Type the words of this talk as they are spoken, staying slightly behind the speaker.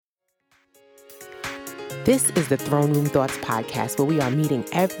This is the Throne Room Thoughts podcast, where we are meeting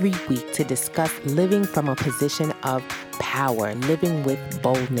every week to discuss living from a position of power, living with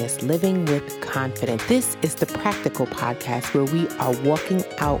boldness, living with confidence. This is the practical podcast where we are walking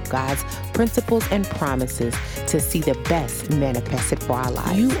out God's principles and promises to see the best manifested for our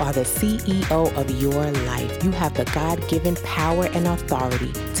lives. You are the CEO of your life. You have the God-given power and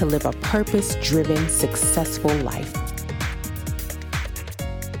authority to live a purpose-driven, successful life.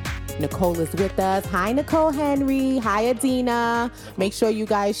 Nicole is with us. Hi, Nicole Henry. Hi, Adina. Make sure you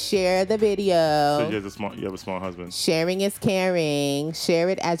guys share the video. So you have a smart husband. Sharing is caring. Share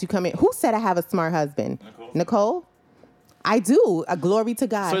it as you come in. Who said I have a smart husband? Nicole? I do. A glory to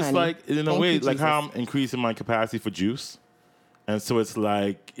God, So it's honey. like, in a Thank way, you, like Jesus. how I'm increasing my capacity for juice. And so it's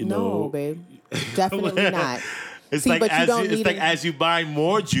like, No, babe. Definitely not. It's See, like, but you don't it's need like as you buy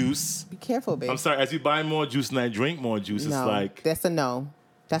more juice. Be careful, babe. I'm sorry, as you buy more juice and I drink more juice, No, it's like. that's a no.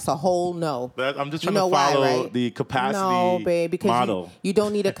 That's a whole no. I'm just trying You know to follow why, right? the capacity No, babe, because model. you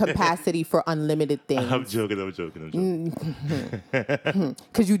don't need a capacity for unlimited things. I'm joking.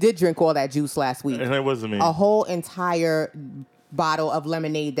 Because you did drink all that juice last week. And it wasn't me. A whole entire bottle of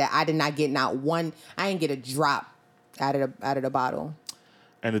lemonade that I did not get not one. I didn't get a drop out of the bottle.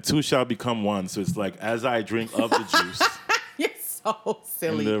 And the two shall become one. So it's like, as I drink of the juice. You're so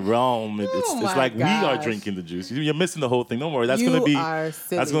silly. In the realm, it's like we are gosh. drinking the juice. You're missing the whole thing. Don't worry. That's You gonna be are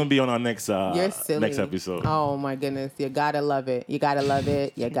silly. That's gonna be on our next You're silly. next episode. Oh my goodness. You gotta love it. You gotta love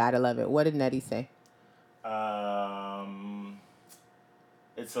it. You gotta love it. What did Nettie say?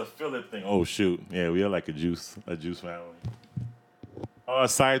 It's a Philip thing. Oh shoot. Yeah, we are like a juice family. Oh,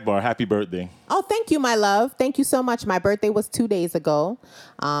 sidebar. Happy birthday. Oh, thank you, my love. Thank you so much. My birthday was 2 days ago.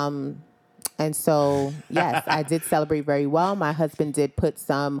 And so, yes, I did celebrate very well. My husband did put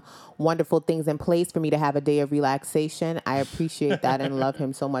some wonderful things in place for me to have a day of relaxation. I appreciate that and love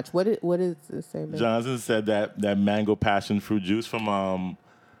him so much. What is this say, babe? Johnson said that mango passion fruit juice from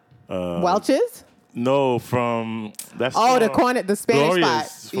Welch's? No, from that's the corner, the Spanish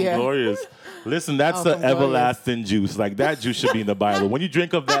Glorious, spot. from Yeah. Glorious. Listen, that's Oh, the from Glorious. everlasting juice. Like that juice should be in the Bible. When you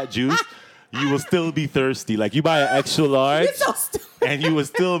drink of that juice, you will still be thirsty. Like you buy an extra large, You're so stupid. and you will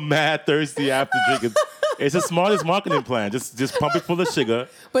still mad thirsty after drinking. It's the smartest marketing plan. Just pump it full of sugar,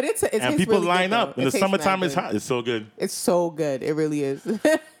 But it's and people really line good, up. though. In It the tastes summertime, mad it's good. hot. It's so good. It's so good. It really is. And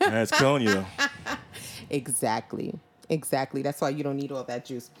it's killing you. Exactly. That's why you don't need all that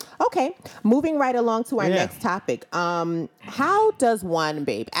juice. Okay. Moving right along to our next topic. How does one,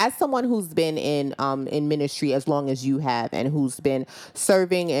 babe, as someone who's been in ministry as long as you have and who's been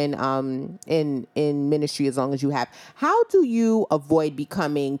serving in ministry as long as you have, how do you avoid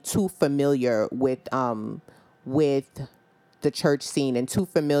becoming too familiar with the church scene and too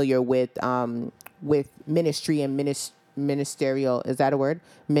familiar with ministry and ministerial, is that a word?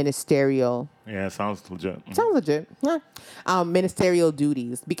 Ministerial. Yeah, it sounds legit. Sounds legit. Yeah. Ministerial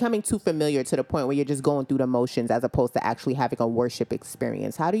duties. Becoming too familiar to the point where you're just going through the motions as opposed to actually having a worship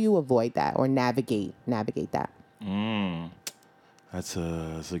experience. How do you avoid that or navigate that? That's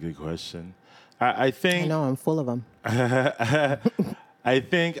a good question. I think. I know, I'm full of them. I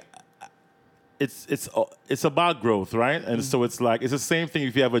think it's about growth, right? And so it's like, it's the same thing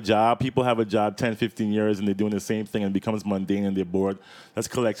if you have a job. People have a job 10, 15 years and they're doing the same thing and it becomes mundane and they're bored. That's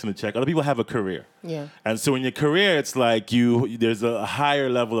collection of check. Other people have a career. Yeah. And so in your career, it's like there's a higher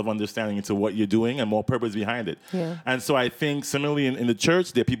level of understanding into what you're doing and more purpose behind it. Yeah. And so I think similarly in the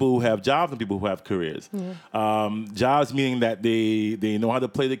church, there are people who have jobs and people who have careers. Yeah. Jobs meaning that they know how to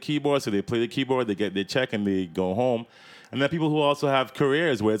play the keyboard, so they play the keyboard, they get their check and they go home. And then people who also have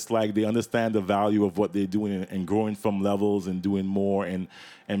careers where it's like they understand the value of what they're doing and growing from levels and doing more and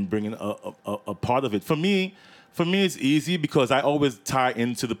bringing a part of it. For me, it's easy because I always tie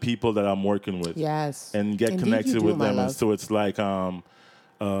into the people that I'm working with. Yes. And get Indeed connected you do, with my them. And love. so it's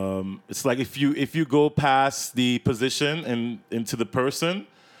like if you go past the position and into the person,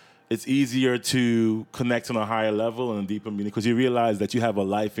 it's easier to connect on a higher level and a deeper meaning because you realize that you have a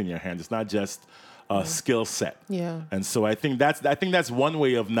life in your hand. It's not just a skill set. Yeah. And so I think that's one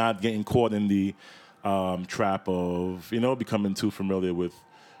way of not getting caught in the trap of, becoming too familiar with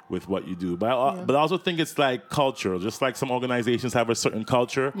what you do. But I also think it's like culture. Just like some organizations have a certain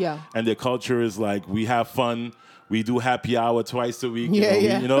culture. Yeah. And their culture is like, we have fun. We do happy hour twice a week.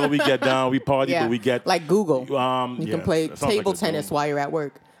 Yeah, We get down, we party, Yeah. but we get... Like Google. You yeah, can play that sounds table like a tennis Zoom. while you're at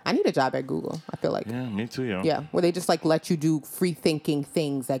work. I need a job at Google, I feel like. Yeah, me too, yo. Yeah, where they just like let you do free thinking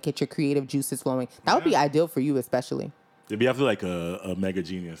things that get your creative juices flowing. That would be ideal for you, especially. You have to like a mega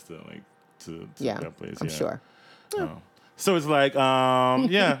genius to Yeah, that place. I'm yeah. sure. Yeah. So it's like,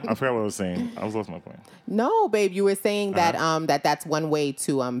 yeah, I forgot what I was saying. I was lost my point. No, babe, you were saying that that's one way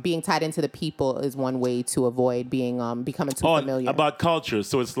to being tied into the people is one way to avoid being becoming too familiar. About culture.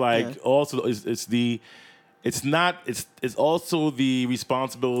 So it's like also it's also the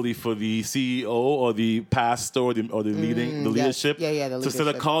responsibility for the CEO or the pastor or the leadership to set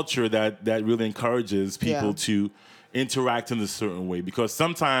a culture that really encourages people to interact in a certain way, because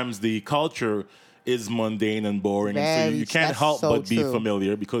sometimes the culture is mundane and boring, and so you can't help but be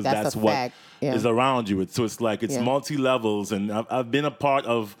familiar, because that's what is around you. So it's like it's multi-levels, and I've been a part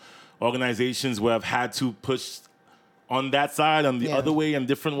of organizations where I've had to push on that side, on the other way, in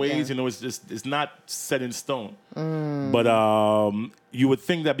different ways. You know, it's not set in stone. But you would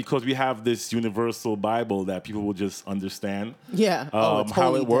think that because we have this universal Bible that people will just understand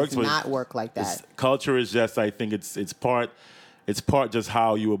how it works. Does not work like that. Culture is just, I think it's part just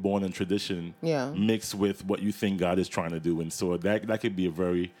how you were born in tradition mixed with what you think God is trying to do. And so that could be a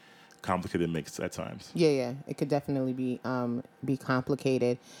very complicated mix at times. Yeah. It could definitely be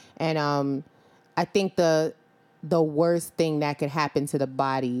complicated. And I think the worst thing that could happen to the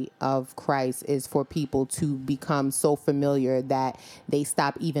body of Christ is for people to become so familiar that they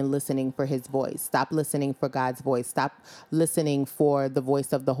stop even listening for his voice, stop listening for God's voice, stop listening for the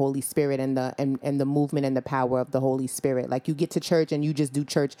voice of the Holy Spirit and the movement and the power of the Holy Spirit. Like, you get to church and you just do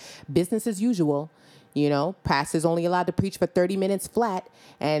church business as usual. You know, pastor's only allowed to preach for 30 minutes flat.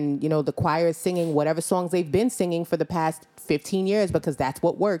 And, you know, the choir is singing whatever songs they've been singing for the past 15 years because that's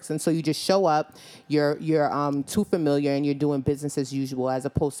what works. And so you just show up, you're too familiar, and you're doing business as usual, as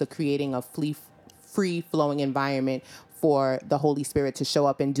opposed to creating a free-flowing environment for the Holy Spirit to show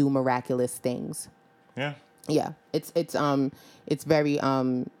up and do miraculous things. Yeah. Yeah. It's very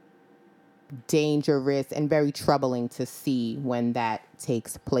dangerous and very troubling to see when that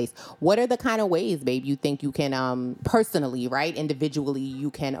takes place. What are the kind of ways, babe, you think you can personally, right, individually,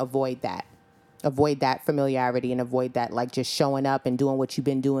 you can avoid that familiarity and avoid that, like, just showing up and doing what you've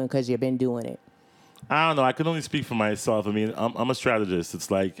been doing because you've been doing it? I don't know. I can only speak for myself. I mean, I'm a strategist.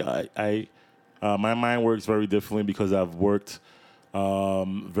 It's like I my mind works very differently because I've worked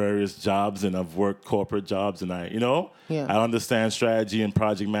various jobs, and I've worked corporate jobs, and I understand strategy and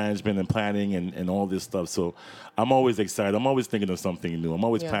project management and planning and all this stuff. So I'm always excited. I'm always thinking of something new. I'm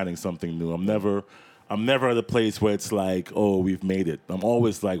always planning something new. I'm never at a place where it's like, oh, we've made it. I'm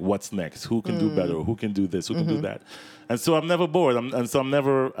always like, what's next? Who can do better? Who can do this? Who can do that? And so I'm never bored. I'm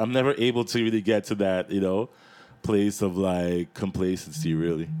never able to really get to that, place of like complacency,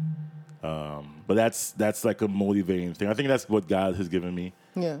 really. But that's like a motivating thing. I think that's what God has given me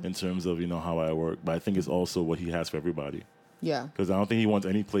in terms of, how I work. But I think it's also what he has for everybody. Yeah. Because I don't think he wants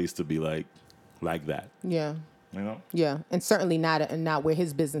any place to be like that. Yeah. Yeah, and certainly not where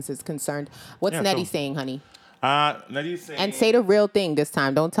his business is concerned. What's Nettie saying, honey? Nettie's saying... And say the real thing this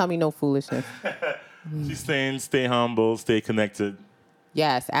time. Don't tell me no foolishness. She's saying stay humble, stay connected.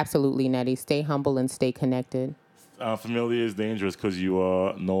 Yes, absolutely, Nettie. Stay humble and stay connected. Familiar is dangerous because you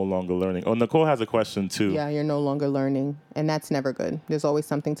are no longer learning. Oh, Nicole has a question, too. Yeah, you're no longer learning, and that's never good. There's always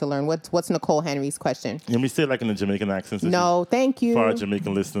something to learn. What's Nicole Henry's question? Let me say it like in a Jamaican accent. No, thank you. For our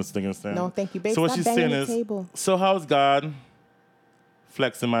Jamaican listeners to understand. No, thank you, babe. So what she's saying is, so how's God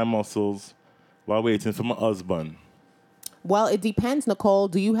flexing my muscles while waiting for my husband? Well, it depends, Nicole.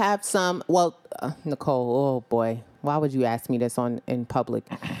 Do you have some... Well, Nicole, oh, boy. Why would you ask me this in public?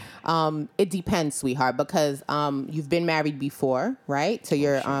 It depends, sweetheart, because you've been married before, right? To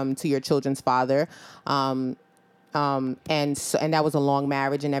your children's father. And that was a long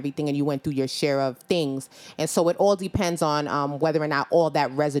marriage and everything, and you went through your share of things. And so it all depends on whether or not all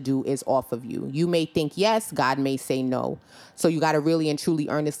that residue is off of you. You may think yes, God may say no. So you got to really and truly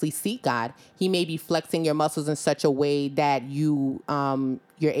earnestly seek God. He may be flexing your muscles in such a way that you're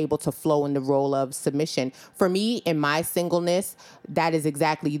able to flow in the role of submission. For me, in my singleness, that is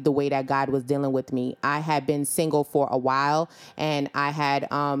exactly the way that God was dealing with me. I had been single for a while, and I had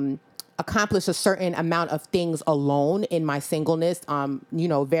accomplished a certain amount of things alone in my singleness,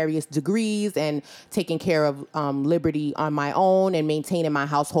 various degrees, and taking care of liberty on my own and maintaining my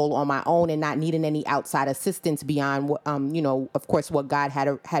household on my own and not needing any outside assistance beyond, of course, what God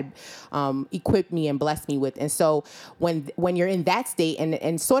had equipped me and blessed me with. And so when you're in that state,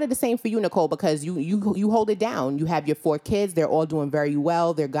 and sort of the same for you, Nicole, because you hold it down. You have your 4 kids. They're all doing very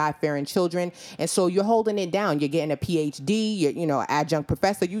well. They're God-fearing children. And so you're holding it down. You're getting a PhD. You're, adjunct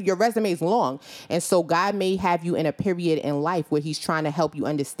professor. Your resume resume's long. And so God may have you in a period in life where he's trying to help you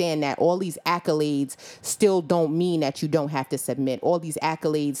understand that all these accolades still don't mean that you don't have to submit. All these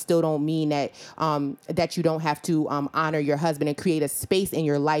accolades still don't mean that that you don't have to honor your husband and create a space in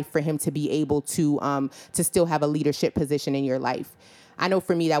your life for him to be able to still have a leadership position in your life. I know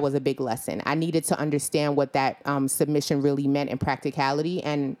for me that was a big lesson. I needed to understand what that submission really meant in practicality,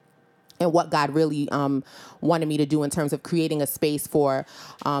 and what God really wanted me to do in terms of creating a space for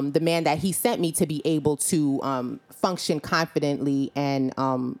the man that he sent me to be able to function confidently and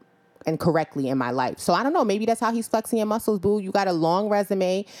correctly in my life. So I don't know, maybe that's how he's flexing your muscles, boo. You got a long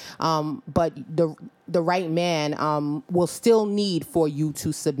resume, but the right man will still need for you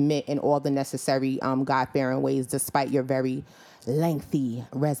to submit in all the necessary God-fearing ways, despite your very lengthy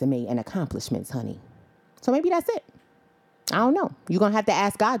resume and accomplishments, honey. So maybe that's it. I don't know. You're gonna have to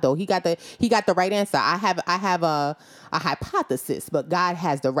ask God though. He got the right answer. I have a hypothesis, but God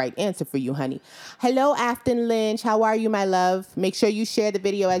has the right answer for you, honey. Hello, Afton Lynch. How are you, my love? Make sure you share the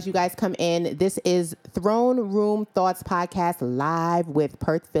video as you guys come in. This is Throne Room Thoughts Podcast live with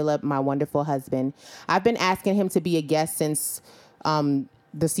Perth Phillip, my wonderful husband. I've been asking him to be a guest since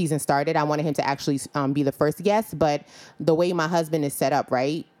the season started. I wanted him to actually be the first guest, but the way my husband is set up,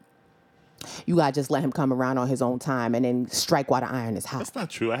 right? You gotta just let him come around on his own time and then strike while the iron is hot. That's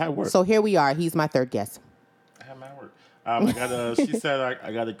not true. I had work. So here we are. He's my third guest. I had my work. She said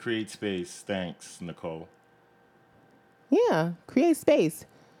I gotta create space. Thanks, Nicole. Yeah, create space.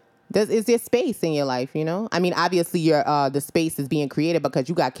 Is there space in your life, you know? I mean, obviously the space is being created because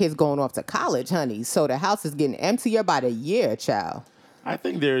you got kids going off to college, honey. So the house is getting emptier by the year, child. I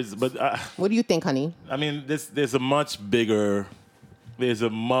think but what do you think, honey? I mean, there's a much bigger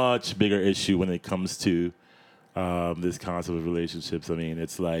issue when it comes to this concept of relationships. I mean,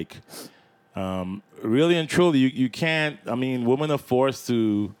 it's like really and truly, you can't. I mean, women are forced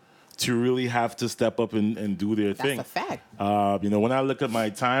to really have to step up and do their thing. That's a fact. When I look at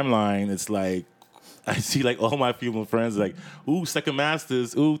my timeline, it's like I see like all my female friends like, ooh, second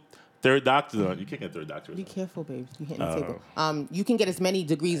masters, ooh, third doctorate. You can't get third doctorate. Be careful, babe. You hitting the table. You can get as many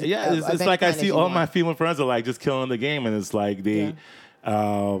degrees. Yeah, it's like I see all my female friends are like just killing the game, and it's like they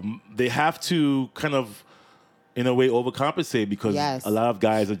have to kind of, in a way, overcompensate because a lot of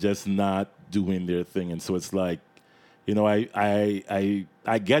guys are just not doing their thing, and so it's like,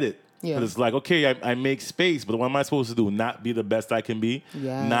 I get it. Yeah. But it's like, okay, I make space, but what am I supposed to do? Not be the best I can be?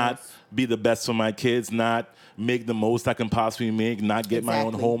 Yes. Not be the best for my kids? Not make the most I can possibly make? Not get my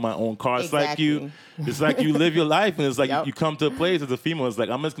own home, my own car? Exactly. It's like you live your life, and it's like you come to a place as a female, it's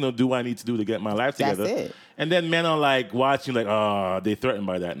like, I'm just going to do what I need to do to get my life together. That's it. And then men are like watching, like, they threatened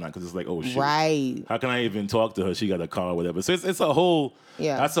by that now because it's like, oh, shit. Right. How can I even talk to her? She got a car or whatever. So it's a whole...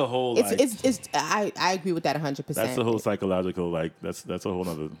 Yeah, that's a whole. I agree with that 100%. That's a whole psychological. That's a whole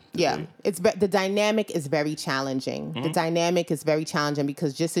other. Yeah, the dynamic is very challenging. Mm-hmm. The dynamic is very challenging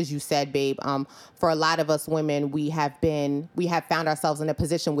because just as you said, babe, for a lot of us women, we have found ourselves in a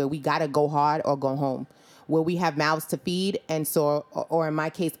position where we gotta go hard or go home, where we have mouths to feed, and so, or in my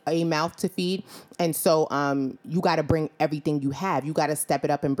case, a mouth to feed, and so you got to bring everything you have. You got to step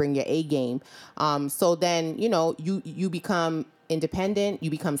it up and bring your A game. So then you become independent, you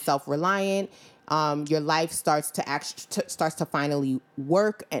become self-reliant, your life starts to finally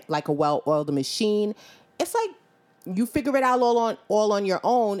work like a well-oiled machine. It's like you figure it out all on your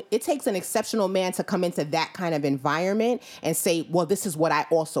own. It takes an exceptional man to come into that kind of environment and say, well, this is what I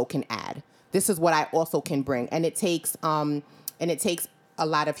also can add. This is what I also can bring. And it takes a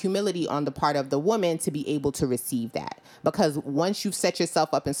lot of humility on the part of the woman to be able to receive that. Because once you've set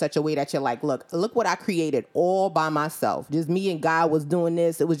yourself up in such a way that you're like, look what I created all by myself. Just me and God was doing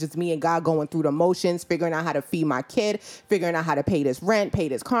this. It was just me and God going through the motions, figuring out how to feed my kid, figuring out how to pay this rent, pay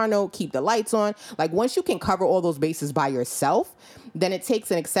this car note, keep the lights on. Like once you can cover all those bases by yourself, then it takes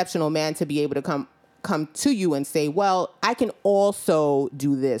an exceptional man to be able to come to you and say, well, I can also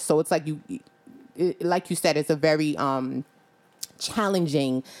do this. So it's like like you said, it's a very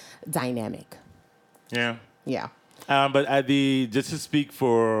challenging dynamic. Yeah. Yeah. But just to speak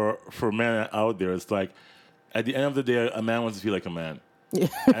for men out there, it's like at the end of the day, a man wants to feel like a man. Yeah.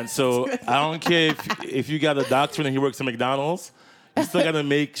 And so I don't care if you got a doctorate and he works at McDonald's, you still got to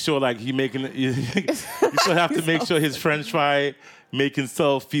make sure like you still have to make sure his French fry making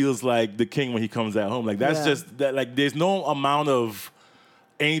self feels like the king when he comes at home. Like that's just that. Like there's no amount of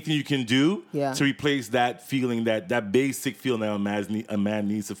anything you can do to replace that feeling, that basic feeling that a man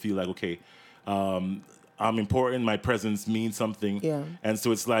needs to feel like, okay, I'm important. My presence means something. Yeah. And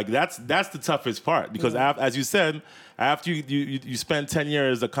so it's like that's the toughest part because as you said, after you spend 10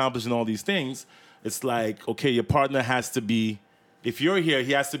 years accomplishing all these things, it's like, okay, your partner has to be if you're here,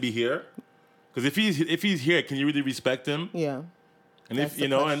 he has to be here. Because if he's here, can you really respect him? Yeah. And if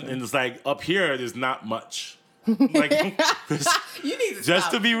and it's like up here, there's not much. Like you need to just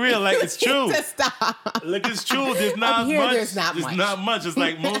stop. to be real, like it's true. To stop. Like it's true. There's not here, much. There's not much. It's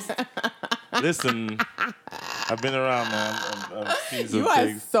like most. Listen, I've been around, man. I've seen some you are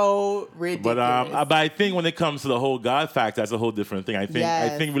things. so ridiculous. But I think when it comes to the whole God factor, that's a whole different thing. I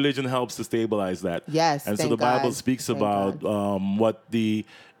think religion helps to stabilize that. Yes, and so the Bible speaks about what the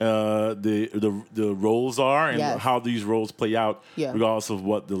roles are and how these roles play out, regardless of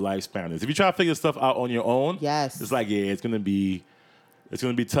what the lifespan is. If you try to figure stuff out on your own, it's like it's gonna be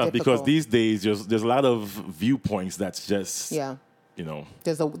tough because these days there's a lot of viewpoints that's just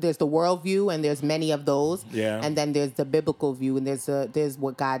there's the world view, and there's many of those. And then there's the biblical view, and there's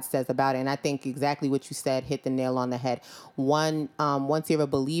what God says about it. And I think exactly what you said hit the nail on the head. Once you're a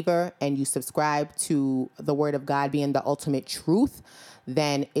believer and you subscribe to the Word of God being the ultimate truth,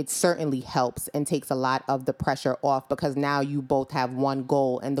 then it certainly helps and takes a lot of the pressure off, because now you both have one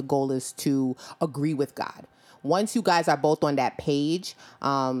goal, and the goal is to agree with God. Once you guys are both on that page,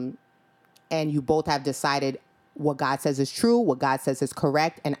 and you both have decided what God says is true, what God says is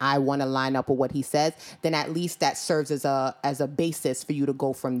correct, and I want to line up with what he says, then at least that serves as a basis for you to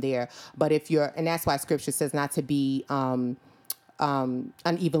go from there. But and that's why scripture says not to be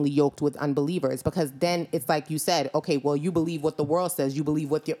unevenly yoked with unbelievers, because then it's like you said, okay, well, you believe what the world says, you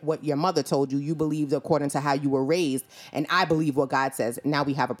believe what your mother told you, you believe according to how you were raised, and I believe what God says. Now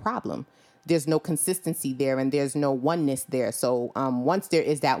we have a problem. There's no consistency there, and there's no oneness there. So once there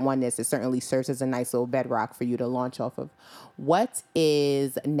is that oneness, it certainly serves as a nice little bedrock for you to launch off of. What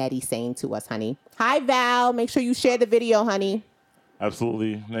is Nettie saying to us, honey? Hi, Val. Make sure you share the video, honey.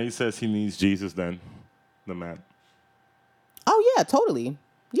 Absolutely. Nettie says he needs Jesus then, the man. Oh, yeah, totally.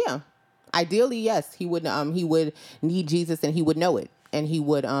 Yeah. Ideally, yes. He would need Jesus, and he would know it. And he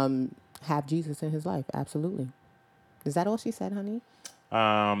would have Jesus in his life. Absolutely. Is that all she said, honey?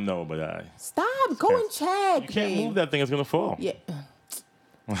 No, but stop. Go and check. You can't move that thing; it's gonna fall. Yeah.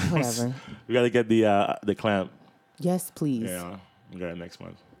 Whatever. We gotta get the clamp. Yes, please. Yeah, we got it next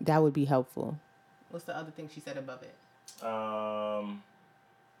month. That would be helpful. What's the other thing she said above it?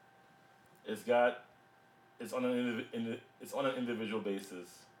 It's on an individual basis.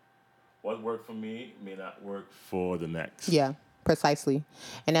 What worked for me may not work for the next. Yeah. Precisely.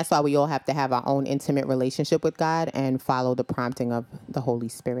 And that's why we all have to have our own intimate relationship with God and follow the prompting of the Holy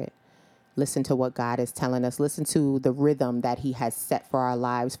Spirit. Listen to what God is telling us. Listen to the rhythm that he has set for our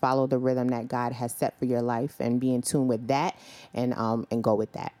lives. Follow the rhythm that God has set for your life, and be in tune with that, and go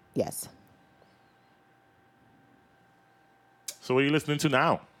with that. Yes. So what are you listening to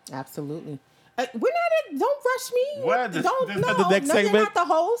now? Absolutely. We're not. Don't rush me. What? This the next segment? You're not the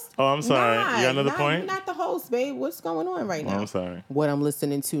host. Oh, I'm sorry. You got another point? You're not the host, babe. What's going on right now? I'm sorry. What I'm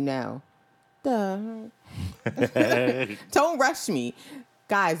listening to now. Duh. Don't rush me.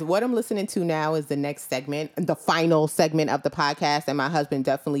 Guys, what I'm listening to now is the next segment, the final segment of the podcast. And my husband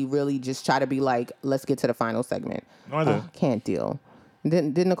definitely really just try to be like, let's get to the final segment. No, I didn't. Can't deal.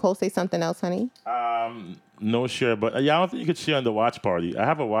 Did Nicole say something else, honey? No share, but I don't think you could share on the watch party. I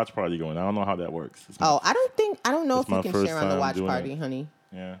have a watch party going. I don't know how that works. I don't know if you can share on the watch party, honey.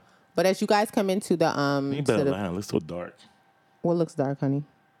 Yeah. But as you guys come into the You better lie. It looks so dark. What looks dark, honey?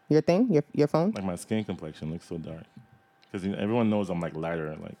 Your thing? Your phone? Like my skin complexion looks so dark. Because everyone knows I'm like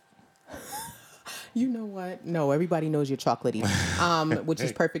lighter, like. You know what? No, everybody knows you're chocolatey, which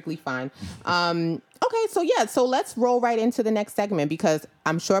is perfectly fine. Okay, so let's roll right into the next segment, because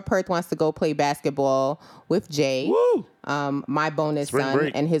I'm sure Perth wants to go play basketball with Jay, Woo! My bonus Spring son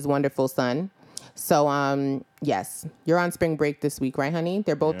break. and his wonderful son. So yes, you're on spring break this week, right, honey?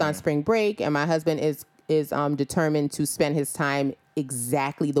 They're both on spring break, and my husband is determined to spend his time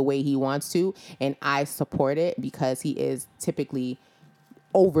exactly the way he wants to, and I support it because he is typically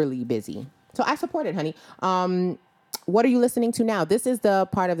overly busy. So I support it, honey. What are you listening to now? This is the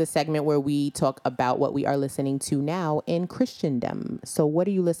part of the segment where we talk about what we are listening to now in Christendom. So what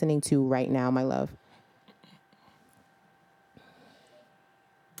are you listening to right now, my love?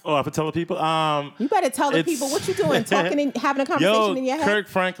 Oh, I have to tell the people? You better tell the people what you doing, talking and having a conversation in your head. Kirk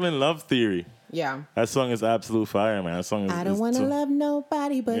Franklin, Love Theory. Yeah. That song is absolute fire, man. That song is. I don't want to love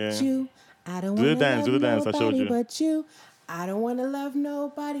nobody but you. I don't Do want the to dance, love do the dance. I showed nobody you. but you. I don't want to love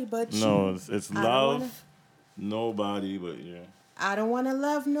nobody but you. No, it's love nobody but you. I don't want to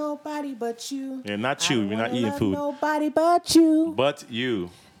love nobody but you. Yeah, not you. You're not eating food. Nobody but you. But you.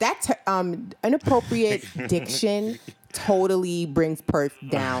 That inappropriate diction totally brings Perth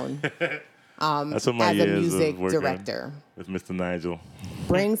down. That's what my as a years music of working director with Mr. Nigel.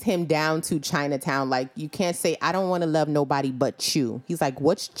 brings him down to Chinatown. Like, you can't say, I don't want to love nobody but you. He's like,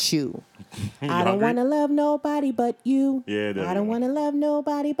 what's chew? I don't want to love nobody but you. Yeah, I don't want to love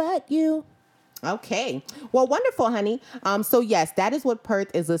nobody but you. Okay. Well, wonderful, honey. So yes, that is what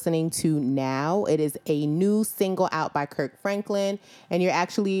Perth is listening to now. It is a new single out by Kirk Franklin, and you're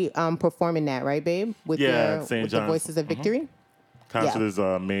actually performing that, right, babe? With St. with the John's. Voices of Victory. Concert is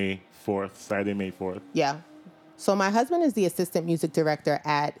May 4th, Saturday, May 4th. Yeah. So my husband is the assistant music director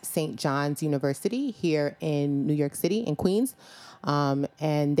at St. John's University here in New York City, in Queens.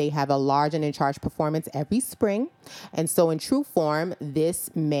 And they have a large and in charge performance every spring. And so in true form, this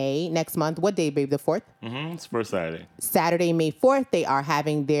May, next month, what day, babe, the 4th? It's first Saturday. Saturday, May 4th, they are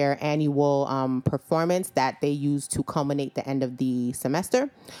having their annual performance that they use to culminate the end of the semester.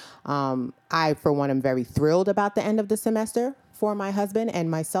 I, for one, am very thrilled about the end of the semester for my husband and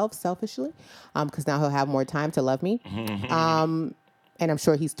myself, selfishly, because now he'll have more time to love me. And I'm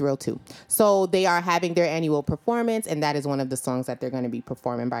sure he's thrilled too. So they are having their annual performance, and that is one of the songs that they're going to be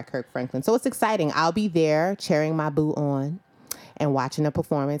performing by Kirk Franklin. So it's exciting. I'll be there cheering my boo on and watching the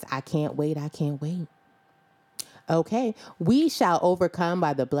performance. I can't wait. I can't wait. Okay. We shall overcome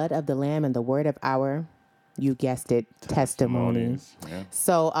by the blood of the Lamb and the word of our, you guessed it, testimonies. Yeah.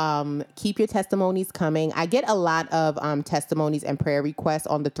 So keep your testimonies coming. I get a lot of testimonies and prayer requests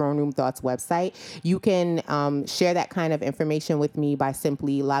on the Throne Room Thoughts website. You can share that kind of information with me by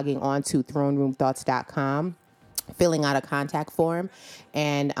simply logging on to throneroomthoughts.com, filling out a contact form,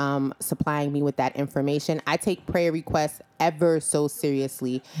 and supplying me with that information. I take prayer requests ever so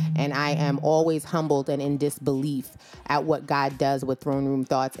seriously, and I am always humbled and in disbelief at what God does with Throne Room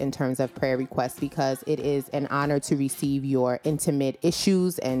Thoughts in terms of prayer requests, because it is an honor to receive your intimate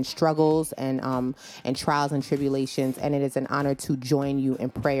issues and struggles and trials and tribulations, and it is an honor to join you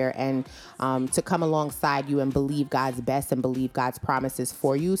in prayer and to come alongside you and believe God's best and believe God's promises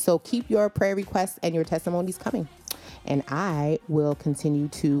for you. So keep your prayer requests and your testimonies coming, and I will continue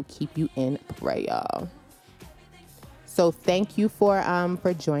to keep you in prayer. So thank you for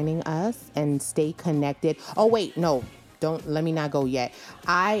joining us, and stay connected. Oh, wait, no, let me not go yet.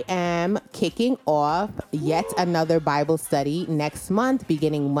 I am kicking off yet another Bible study next month,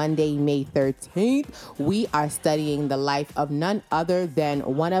 beginning Monday, May 13th. We are studying the life of none other than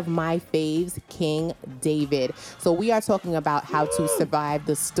one of my faves, King David. So we are talking about how to survive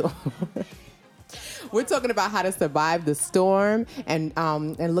the storm. We're talking about how to survive the storm and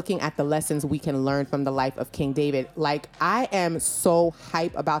looking at the lessons we can learn from the life of King David. Like, I am so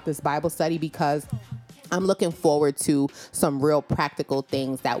hype about this Bible study because I'm looking forward to some real practical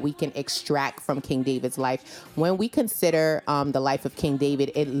things that we can extract from King David's life. When we consider the life of King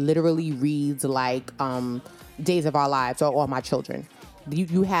David, it literally reads like Days of Our Lives or All My Children.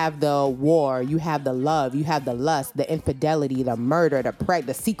 You have the war, you have the love, you have the lust, the infidelity, the murder,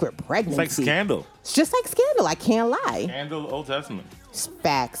 the secret pregnancy. It's like Scandal. It's just like Scandal. I can't lie. Scandal, Old Testament.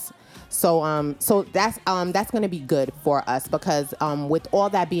 Facts. So that's going to be good for us because with all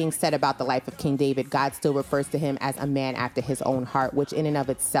that being said about the life of King David, God still refers to him as a man after his own heart, which in and of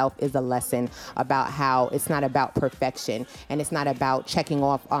itself is a lesson about how it's not about perfection and it's not about checking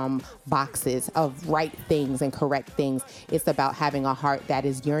off boxes of right things and correct things. It's about having a heart that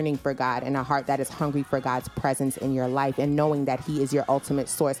is yearning for God and a heart that is hungry for God's presence in your life and knowing that he is your ultimate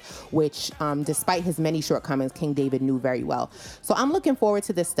source, which despite his many shortcomings, King David knew very well. So I'm looking forward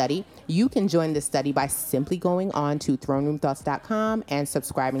to this study. You can join this study by simply going on to throneroomthoughts.com and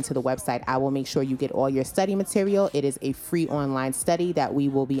subscribing to the website. I will make sure you get all your study material. It is a free online study that we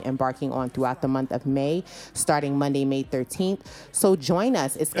will be embarking on throughout the month of May, starting Monday, May 13th. So join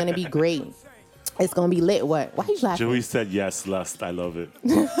us. It's going to be great. It's going to be lit. What? Why are you laughing? Joey said yes, lust. I love it.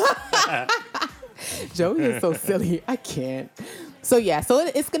 Joey is so silly. I can't. So yeah, so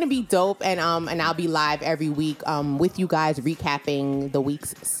it's gonna be dope, and I'll be live every week with you guys, recapping the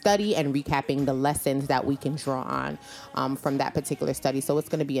week's study and recapping the lessons that we can draw on from that particular study. So it's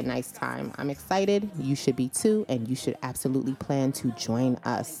gonna be a nice time. I'm excited. You should be too, and you should absolutely plan to join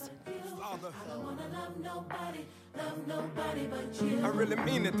us. I really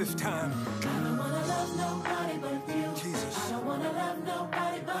mean it this time. I don't wanna love nobody but you. Jesus. I don't wanna love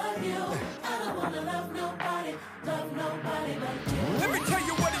nobody but you. I don't wanna love nobody but you. Let me tell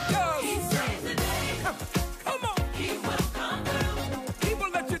you what he does. He saves the day. Come on. He will come through. He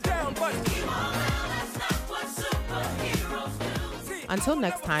will let you down, but he won't. That's not what superheroes do. Until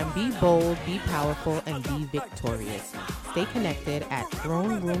next time, be bold, be powerful, and be victorious. Stay connected at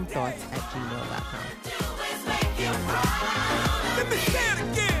throneroomthoughts@gmail.com. Let me say it